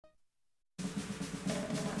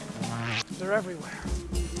They're everywhere.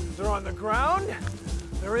 They're on the ground,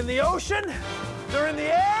 they're in the ocean, they're in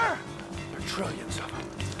the air. There are trillions of them.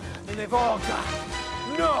 And they've all got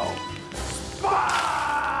no spine!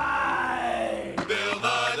 Bill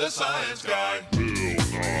Nye the Science Guy. Bill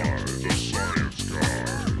Nye the Science Guy.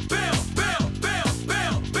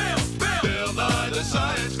 Bill Nye the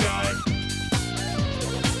Science Guy.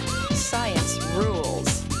 Science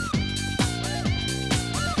rules.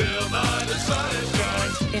 Bill Nye the Science Guy.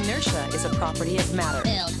 Inertia is a property of matter.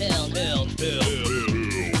 Bill Nye the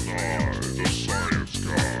Science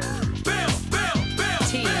Guy.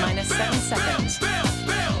 T minus 7 seconds.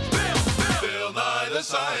 Bill Nye the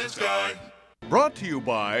Science Guy. Brought to you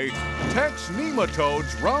by Tex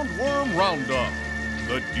Nematodes Roundworm Roundup,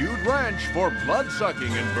 the Dude Ranch for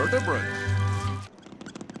blood-sucking invertebrates.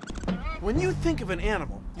 When you think of an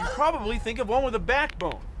animal, you probably think of one with a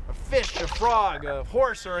backbone. A fish, a frog, a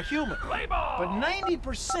horse, or a human. But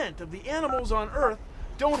 90% of the animals on Earth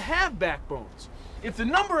don't have backbones. If the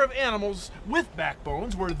number of animals with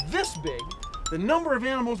backbones were this big, the number of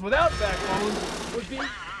animals without backbones would be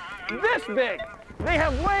this big. They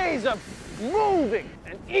have ways of moving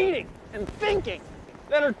and eating and thinking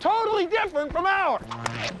that are totally different from ours.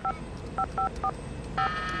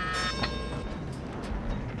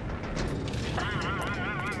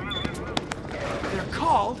 They're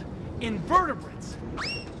called invertebrates.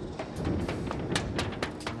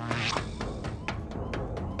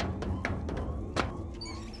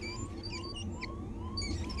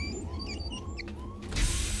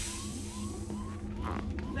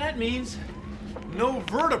 That means no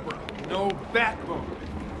vertebra, no backbone.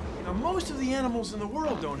 Now, most of the animals in the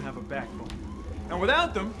world don't have a backbone. And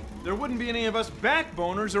without them, there wouldn't be any of us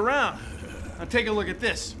backboners around. Now, take a look at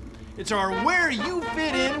this. It's our Where You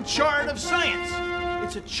Fit In chart of science.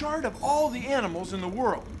 It's a chart of all the animals in the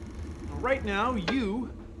world. Now, right now,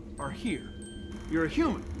 you are here. You're a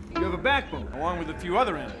human. You have a backbone, along with a few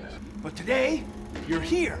other animals. But today, you're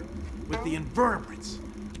here with the invertebrates.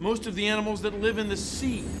 Most of the animals that live in the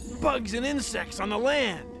sea, bugs and insects on the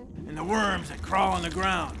land, and the worms that crawl on the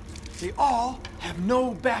ground. They all have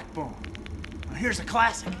no backbone. Now, here's a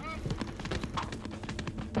classic.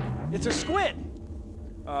 It's a squid.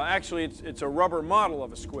 Actually, it's a rubber model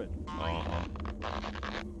of a squid.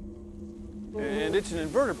 And it's an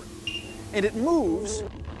invertebrate. And it moves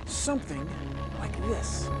something like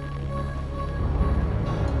this.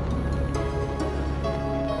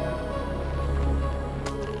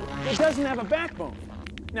 It doesn't have a backbone.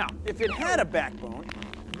 Now, if it had a backbone,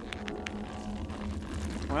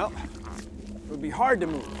 well, it would be hard to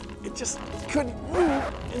move. It just couldn't move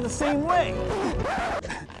in the same way.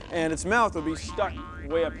 And its mouth would be stuck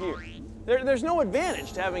way up here. There's no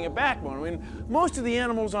advantage to having a backbone. I mean, most of the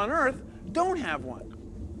animals on Earth don't have one.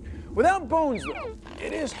 Without bones, though,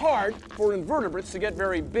 it is hard for invertebrates to get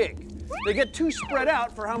very big. They get too spread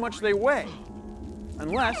out for how much they weigh,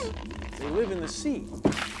 unless they live in the sea.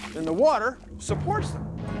 Then the water supports them.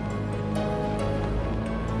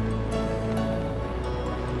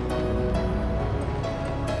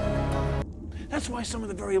 That's why some of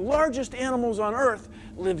the very largest animals on Earth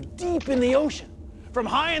live deep in the ocean. From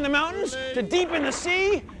high in the mountains to deep in the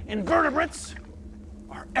sea, invertebrates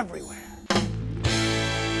are everywhere.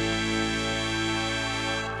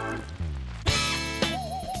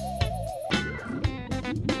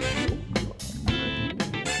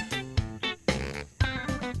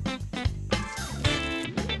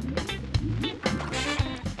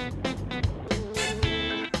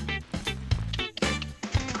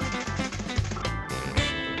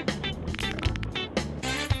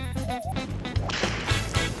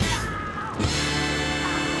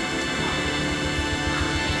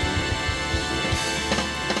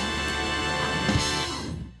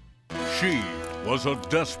 She was a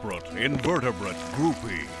desperate invertebrate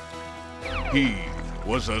groupie. He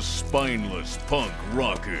was a spineless punk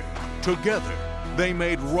rocker. Together, they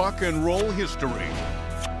made rock and roll history.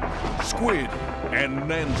 Squid and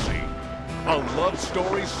Nancy, a love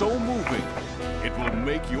story so moving, it will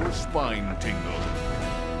make your spine tingle.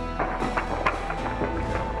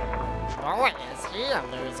 Boy, is he a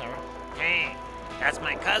loser. Hey, that's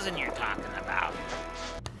my cousin you're talking about.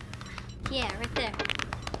 Yeah, right there.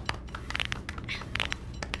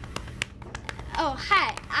 Oh,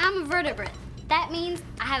 hi, I'm a vertebrate. That means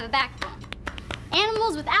I have a backbone.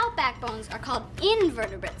 Animals without backbones are called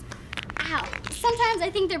invertebrates. Ow, sometimes I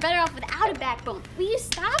think they're better off without a backbone. Will you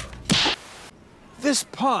stop? This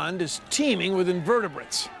pond is teeming with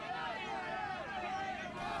invertebrates.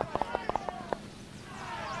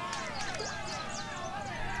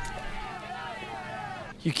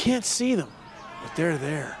 You can't see them, but they're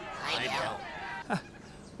there. I know.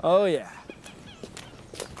 Oh, yeah.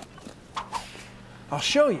 I'll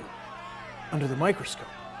show you under the microscope.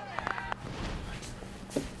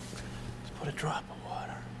 Let's put a drop of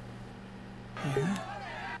water here,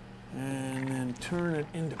 and then turn it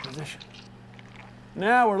into position.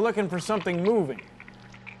 Now we're looking for something moving.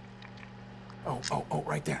 Oh,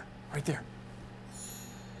 right there, right there.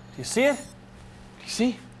 Do you see it? Do you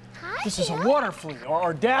see? Hi, This is a water flea,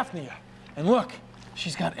 or Daphnia. And look,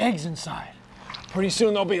 she's got eggs inside. Pretty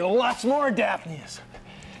soon there'll be lots more Daphnias.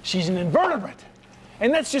 She's an invertebrate.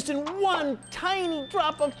 And that's just in one tiny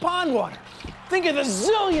drop of pond water. Think of the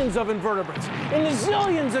zillions of invertebrates and the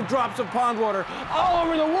zillions of drops of pond water all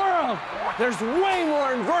over the world. There's way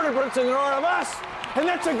more invertebrates than there are of us. And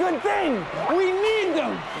that's a good thing. We need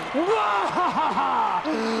them.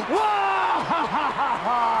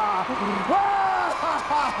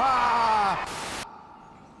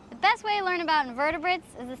 The best way to learn about invertebrates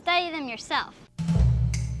is to study them yourself.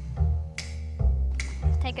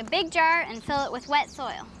 Take a big jar and fill it with wet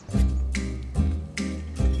soil.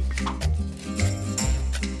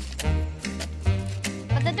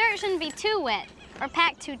 But the dirt shouldn't be too wet or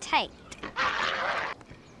packed too tight.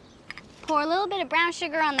 Pour a little bit of brown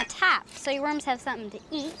sugar on the top so your worms have something to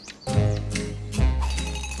eat.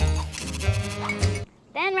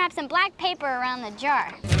 Then wrap some black paper around the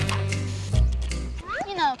jar.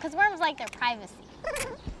 You know, because worms like their privacy.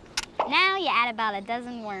 Now you add about a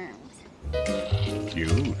dozen worms. Cute.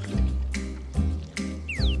 You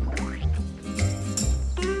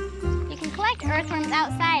can collect earthworms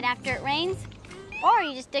outside after it rains, or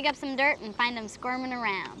you just dig up some dirt and find them squirming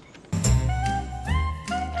around.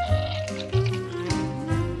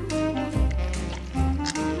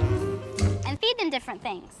 And feed them different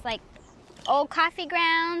things, like old coffee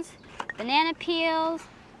grounds, banana peels,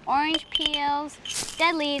 orange peels,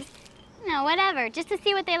 dead leaves, you know, whatever, just to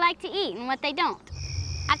see what they like to eat and what they don't.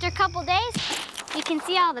 After a couple days, you can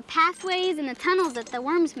see all the pathways and the tunnels that the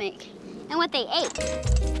worms make and what they ate.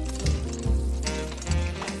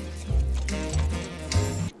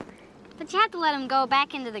 But you have to let them go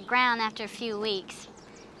back into the ground after a few weeks.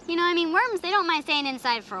 You know, I mean, worms, they don't mind staying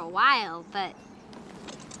inside for a while, but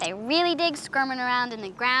they really dig squirming around in the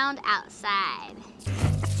ground outside.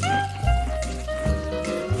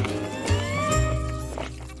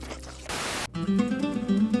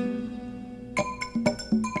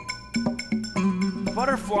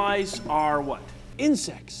 Butterflies are what?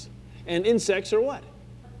 Insects. And insects are what?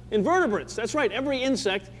 Invertebrates. That's right, every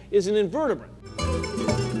insect is an invertebrate.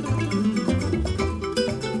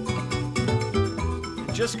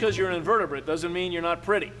 Just because you're an invertebrate doesn't mean you're not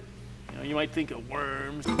pretty. You know, you might think of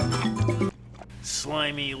worms,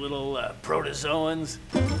 slimy little protozoans.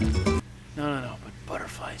 No, but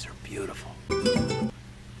butterflies are beautiful.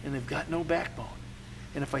 And they've got no backbone.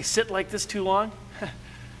 And if I sit like this too long,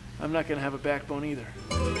 I'm not going to have a backbone either.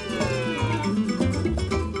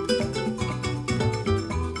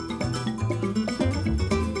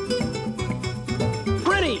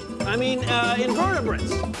 Pretty! I mean,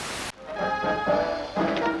 invertebrates.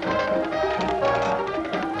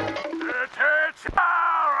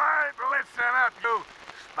 All right, listen up, you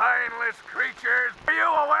spineless creatures. Are you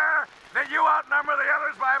aware that you outnumber the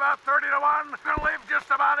others by about 30 to 1? Can live just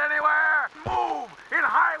about anywhere, move in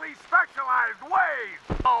highly specialized ways.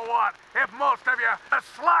 Oh, what if most of you are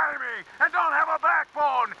slimy and don't have a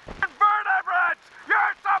backbone? Invertebrates,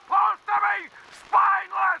 you're supposed to be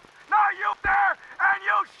spineless. Now you there and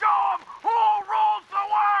you show them who rules the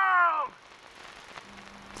world.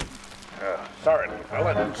 Sorry, little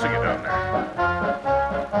fella, I didn't see you down there.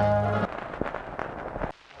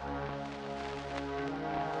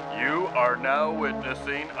 You are now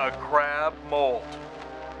witnessing a crab molt.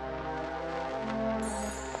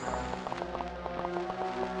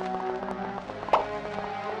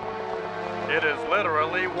 It is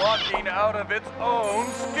literally walking out of its own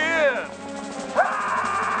skin.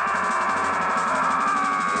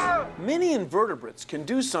 Many invertebrates can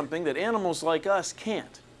do something that animals like us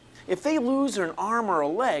can't. If they lose an arm or a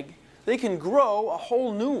leg, they can grow a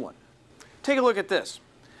whole new one. Take a look at this.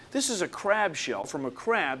 This is a crab shell from a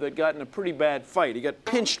crab that got in a pretty bad fight. He got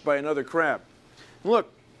pinched by another crab.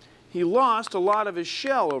 Look, he lost a lot of his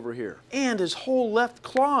shell over here, and his whole left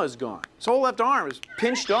claw is gone. His whole left arm is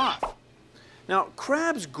pinched off. Now,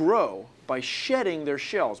 crabs grow by shedding their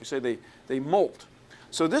shells. We say they molt.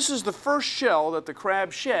 So this is the first shell that the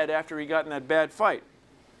crab shed after he got in that bad fight.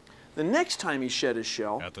 The next time he shed his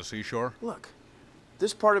shell... At the seashore? Look,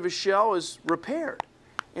 this part of his shell is repaired,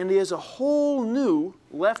 and he has a whole new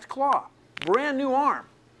left claw, brand new arm.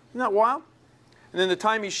 Isn't that wild? And then the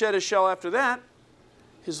time he shed his shell after that,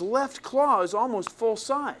 his left claw is almost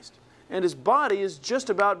full-sized, and his body is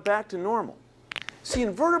just about back to normal. See,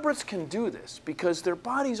 invertebrates can do this because their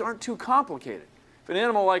bodies aren't too complicated. If an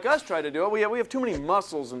animal like us tried to do it, we have too many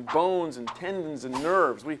muscles and bones and tendons and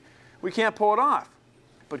nerves. We can't pull it off.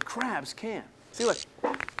 But crabs can. See, look.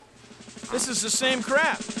 This is the same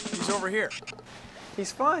crab. He's over here.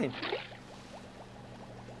 He's fine.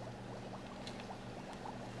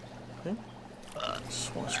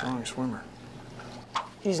 Strong swimmer.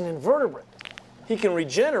 He's an invertebrate. He can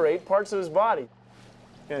regenerate parts of his body.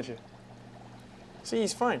 Can't you? See,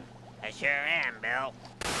 he's fine. I sure am, Bill.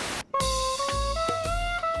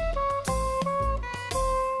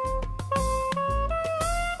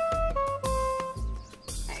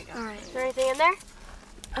 There you go. All right. Is there anything in there?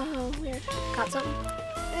 Oh, weird. Got something?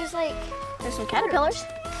 There's some caterpillars.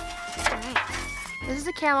 All right. This is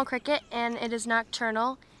a camel cricket, and it is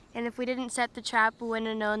nocturnal. And if we didn't set the trap, we wouldn't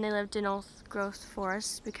have known they lived in old-growth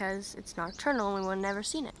forests because it's nocturnal and we would have never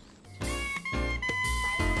seen it.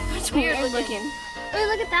 It's weird looking. Oh,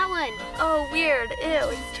 look at that one. Oh, weird.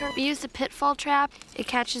 Ew. We use the pitfall trap. It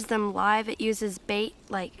catches them live. It uses bait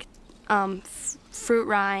like fruit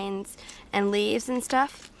rinds and leaves and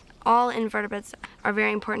stuff. All invertebrates are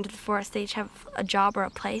very important to the forest. They each have a job or a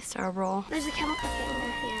place or a role. There's a camel cricket in there.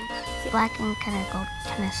 Yeah. Black and kind of gold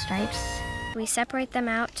kind of stripes. We separate them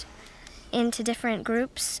out into different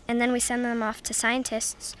groups, and then we send them off to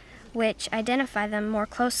scientists, which identify them more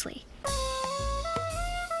closely.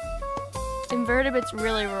 Invertebrates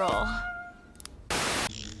really roll.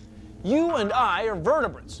 You and I are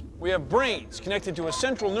vertebrates. We have brains connected to a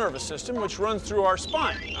central nervous system which runs through our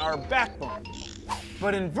spine, our backbone.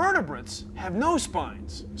 But invertebrates have no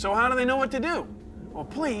spines, so how do they know what to do? Well,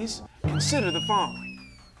 please consider the following.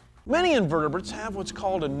 Many invertebrates have what's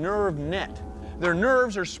called a nerve net. Their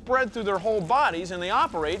nerves are spread through their whole bodies and they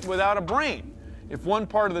operate without a brain. If one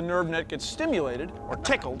part of the nerve net gets stimulated or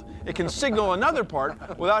tickled, it can signal another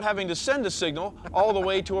part without having to send a signal all the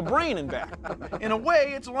way to a brain and back. In a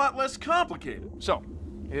way, it's a lot less complicated. So,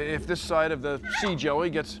 if this side of the sea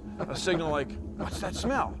jelly gets a signal like, what's that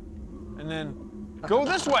smell? And then go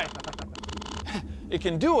this way. It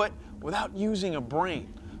can do it without using a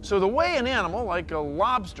brain. So the way an animal, like a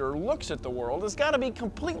lobster, looks at the world has got to be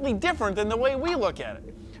completely different than the way we look at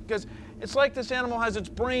it. Because it's like this animal has its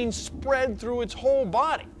brain spread through its whole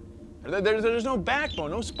body. There's no backbone,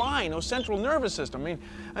 no spine, no central nervous system. I mean,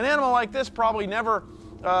 an animal like this probably never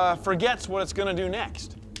forgets what it's going to do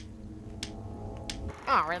next.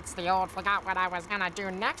 Oh, it's the old forgot what I was going to do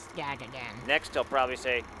next gag again. Next, he'll probably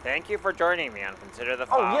say, thank you for joining me on Consider the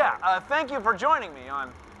Fall. Oh, yeah. Thank you for joining me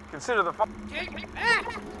on Consider the Fall. Take me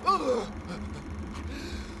back!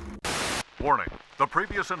 Warning. The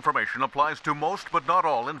previous information applies to most but not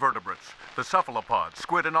all invertebrates. The cephalopods,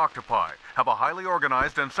 squid, and octopi have a highly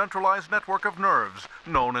organized and centralized network of nerves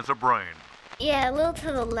known as a brain. Yeah, a little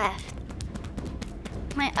to the left.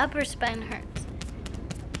 My upper spine hurts.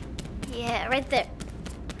 Yeah, right there.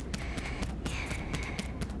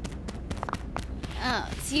 Oh,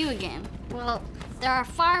 it's you again. Well, there are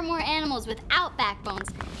far more animals without backbones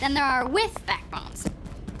than there are with backbones.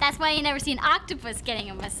 That's why you never see an octopus getting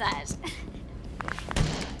a massage.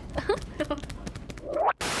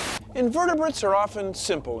 Invertebrates are often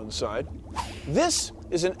simple inside. This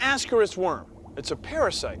is an ascaris worm. It's a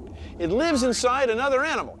parasite. It lives inside another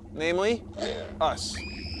animal, namely us.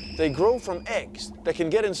 They grow from eggs that can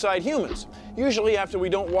get inside humans, usually after we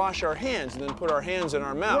don't wash our hands and then put our hands in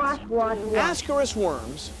our mouths. Ascaris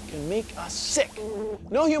worms can make us sick.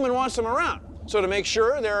 No human wants them around. So to make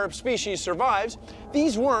sure their species survives,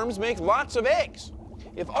 these worms make lots of eggs.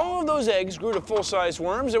 If all of those eggs grew to full-size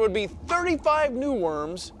worms, there would be 35 new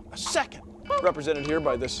worms a second, represented here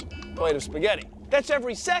by this plate of spaghetti. That's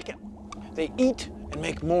every second. They eat and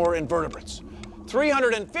make more invertebrates.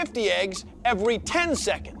 350 eggs every 10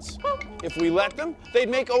 seconds. If we let them, they'd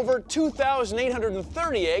make over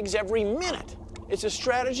 2,830 eggs every minute. It's a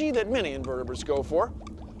strategy that many invertebrates go for.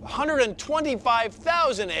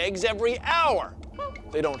 125,000 eggs every hour.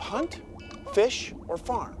 They don't hunt, fish, or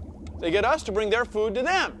farm. They get us to bring their food to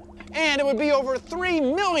them. And it would be over 3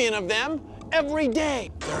 million of them every day.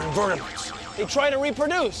 They're invertebrates. They try to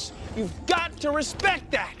reproduce. You've got to respect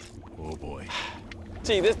that. Oh, boy.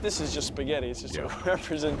 See, this is just spaghetti. It's just a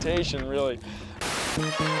representation, really.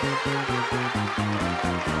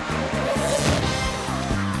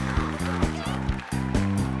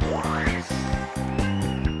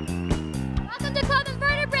 Welcome to Club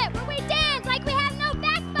Invertebrate, where we dance like we have no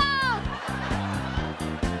backbone.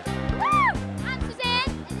 Woo! I'm Suzanne,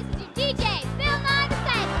 and this is your DJ, Bill Nye the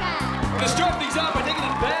Science Guy. We're gonna start things out by taking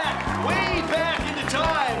it back, way back into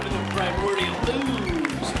time to the primordial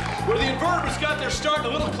ooze, where the invertebrates got their start in a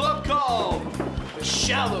little club called the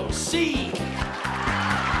Shallow Sea.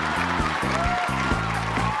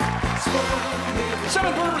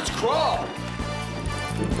 7 vertebrates crawl.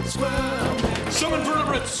 Some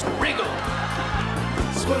invertebrates wriggle.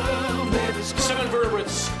 7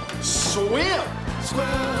 vertebrates swim.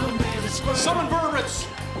 Some invertebrates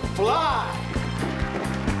fly.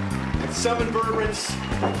 7 vertebrates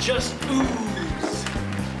just ooze.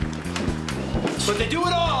 But they do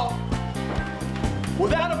it all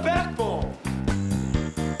without a backbone.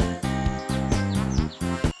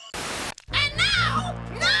 And now,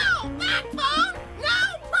 no backbone, no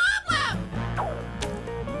problem.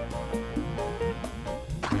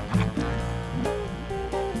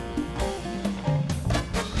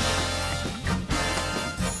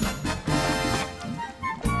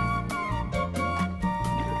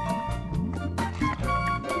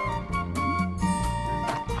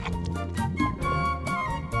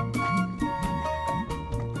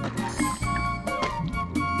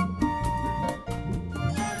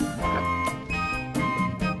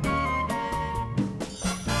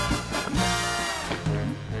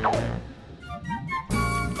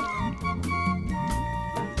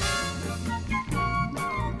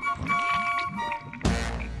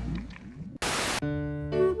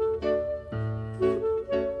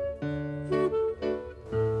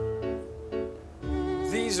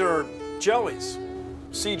 These are jellies,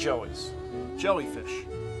 sea jellies, jellyfish.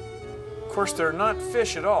 Of course, they're not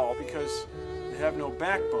fish at all because they have no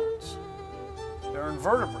backbones. They're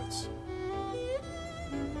invertebrates.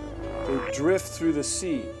 They drift through the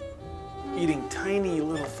sea, eating tiny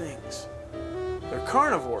little things. They're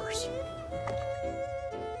carnivores.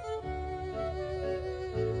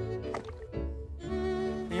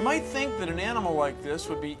 You might think that an animal like this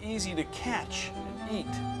would be easy to catch and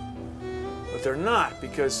eat. But they're not,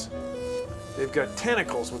 because they've got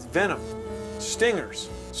tentacles with venom, stingers.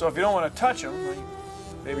 So if you don't want to touch them,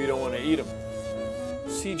 maybe you don't want to eat them.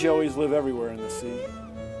 Sea jellies live everywhere in the sea.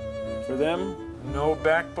 For them, no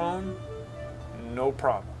backbone, no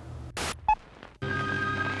problem.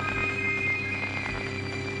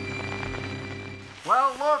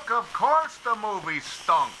 Well, look, of course the movie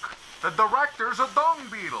stunk. The director's a dung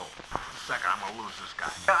beetle. Just a second, I'm gonna lose this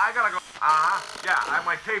guy. I gotta go. Yeah,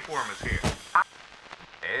 my tapeworm is here.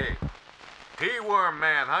 Hey, T-worm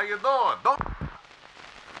man, how you doing? Don't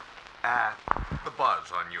the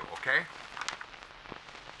buzz on you, okay?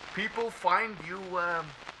 People find you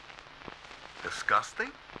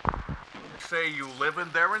disgusting. Say you live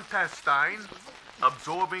in their intestines,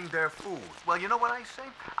 absorbing their food. Well, you know what I say?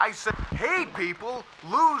 I say, hey people,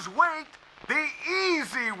 lose weight the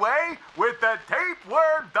easy way with the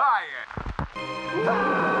tapeworm diet.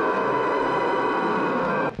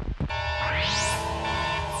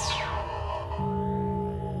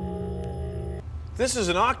 This is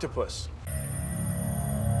an octopus.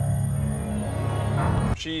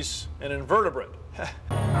 She's an invertebrate.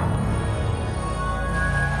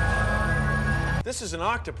 This is an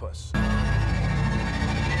octopus.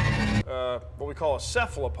 What we call a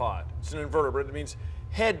cephalopod. It's an invertebrate. It means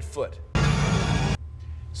head foot.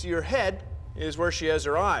 See, her head is where she has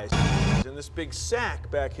her eyes. And this big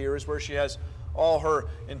sac back here is where she has all her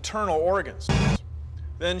internal organs.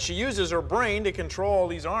 Then she uses her brain to control all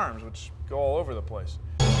these arms, which go all over the place.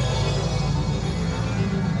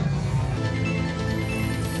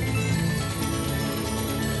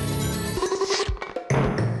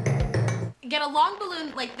 Get a long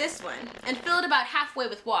balloon like this one and fill it about halfway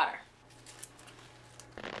with water.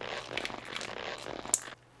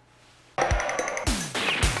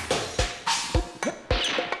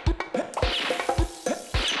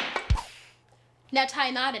 Now tie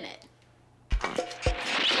a knot in it.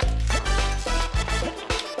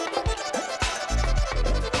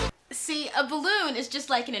 See, a balloon is just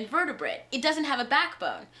like an invertebrate. It doesn't have a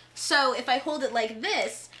backbone. So if I hold it like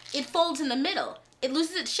this, it folds in the middle. It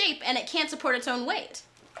loses its shape and it can't support its own weight.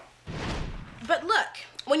 But look,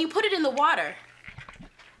 when you put it in the water,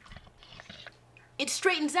 it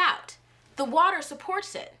straightens out. The water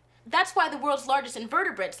supports it. That's why the world's largest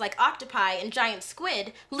invertebrates, like octopi and giant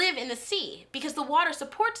squid, live in the sea, because the water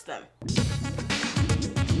supports them.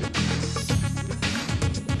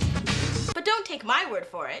 But don't take my word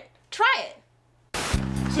for it. Try it.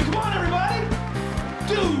 So come on, everybody!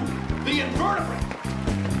 Do the invertebrate!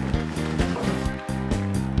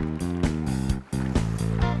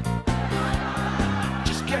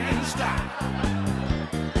 Just can't stop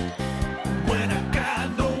when I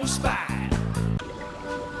got no spine.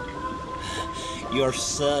 You're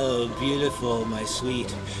so beautiful, my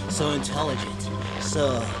sweet. So intelligent.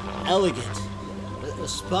 So elegant. A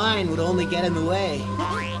spine would only get in the way.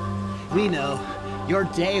 We know. Your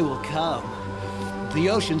day will come. The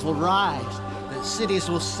oceans will rise. The cities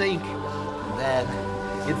will sink. And then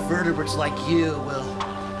invertebrates like you will,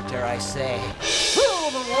 dare I say,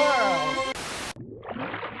 rule the world.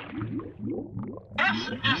 This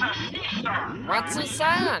is a sea star. What's he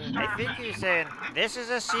saying? I think he's saying, this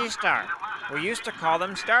is a sea star. We used to call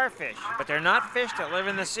them starfish, but they're not fish that live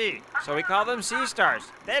in the sea, so we call them sea stars.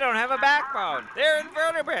 They don't have a backbone. They're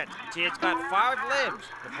invertebrates. See, it's got 5 limbs.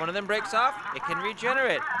 If one of them breaks off, it can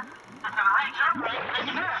regenerate.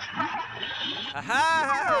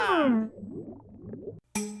 Aha!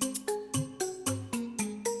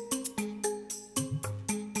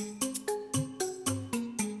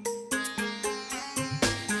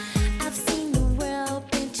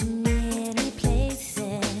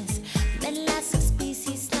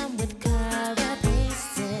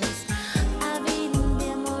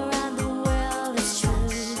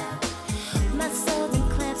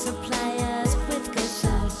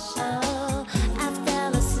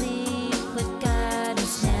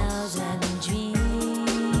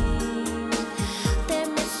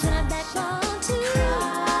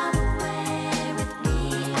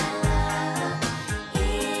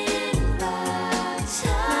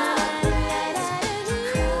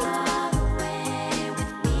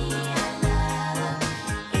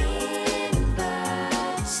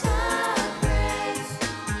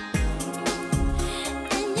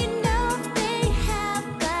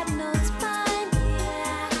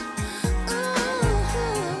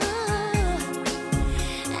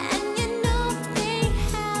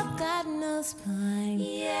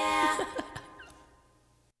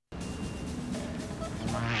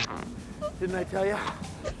 Didn't I tell you?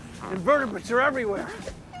 Invertebrates are everywhere.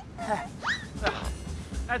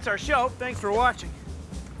 That's our show. Thanks for watching.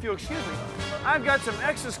 If you'll excuse me, I've got some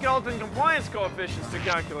exoskeleton compliance coefficients to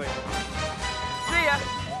calculate. See ya!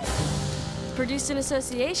 Produced in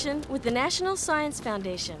association with the National Science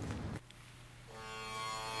Foundation.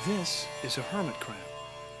 This is a hermit crab.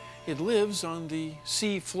 It lives on the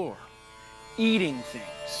sea floor, eating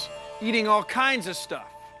things, eating all kinds of stuff.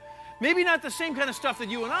 Maybe not the same kind of stuff that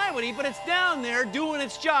you and I would eat, but it's down there doing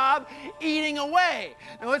its job, eating away.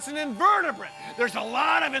 Now, it's an invertebrate. There's a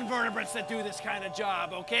lot of invertebrates that do this kind of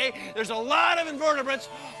job, okay? There's a lot of invertebrates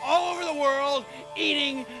all over the world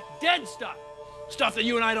eating dead stuff. Stuff that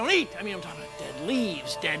you and I don't eat. I mean, I'm talking about dead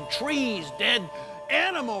leaves, dead trees, dead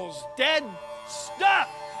animals, dead stuff.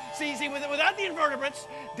 See, without the invertebrates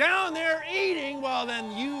down there eating, well,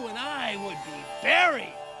 then you and I would be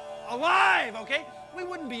buried alive, okay? We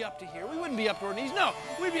wouldn't be up to here. We wouldn't be up to our knees. No,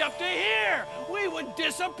 we'd be up to here. We would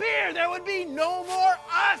disappear. There would be no more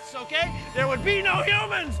us, okay? There would be no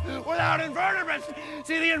humans without invertebrates.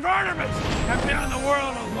 See, the invertebrates have been in the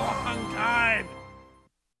world a long time.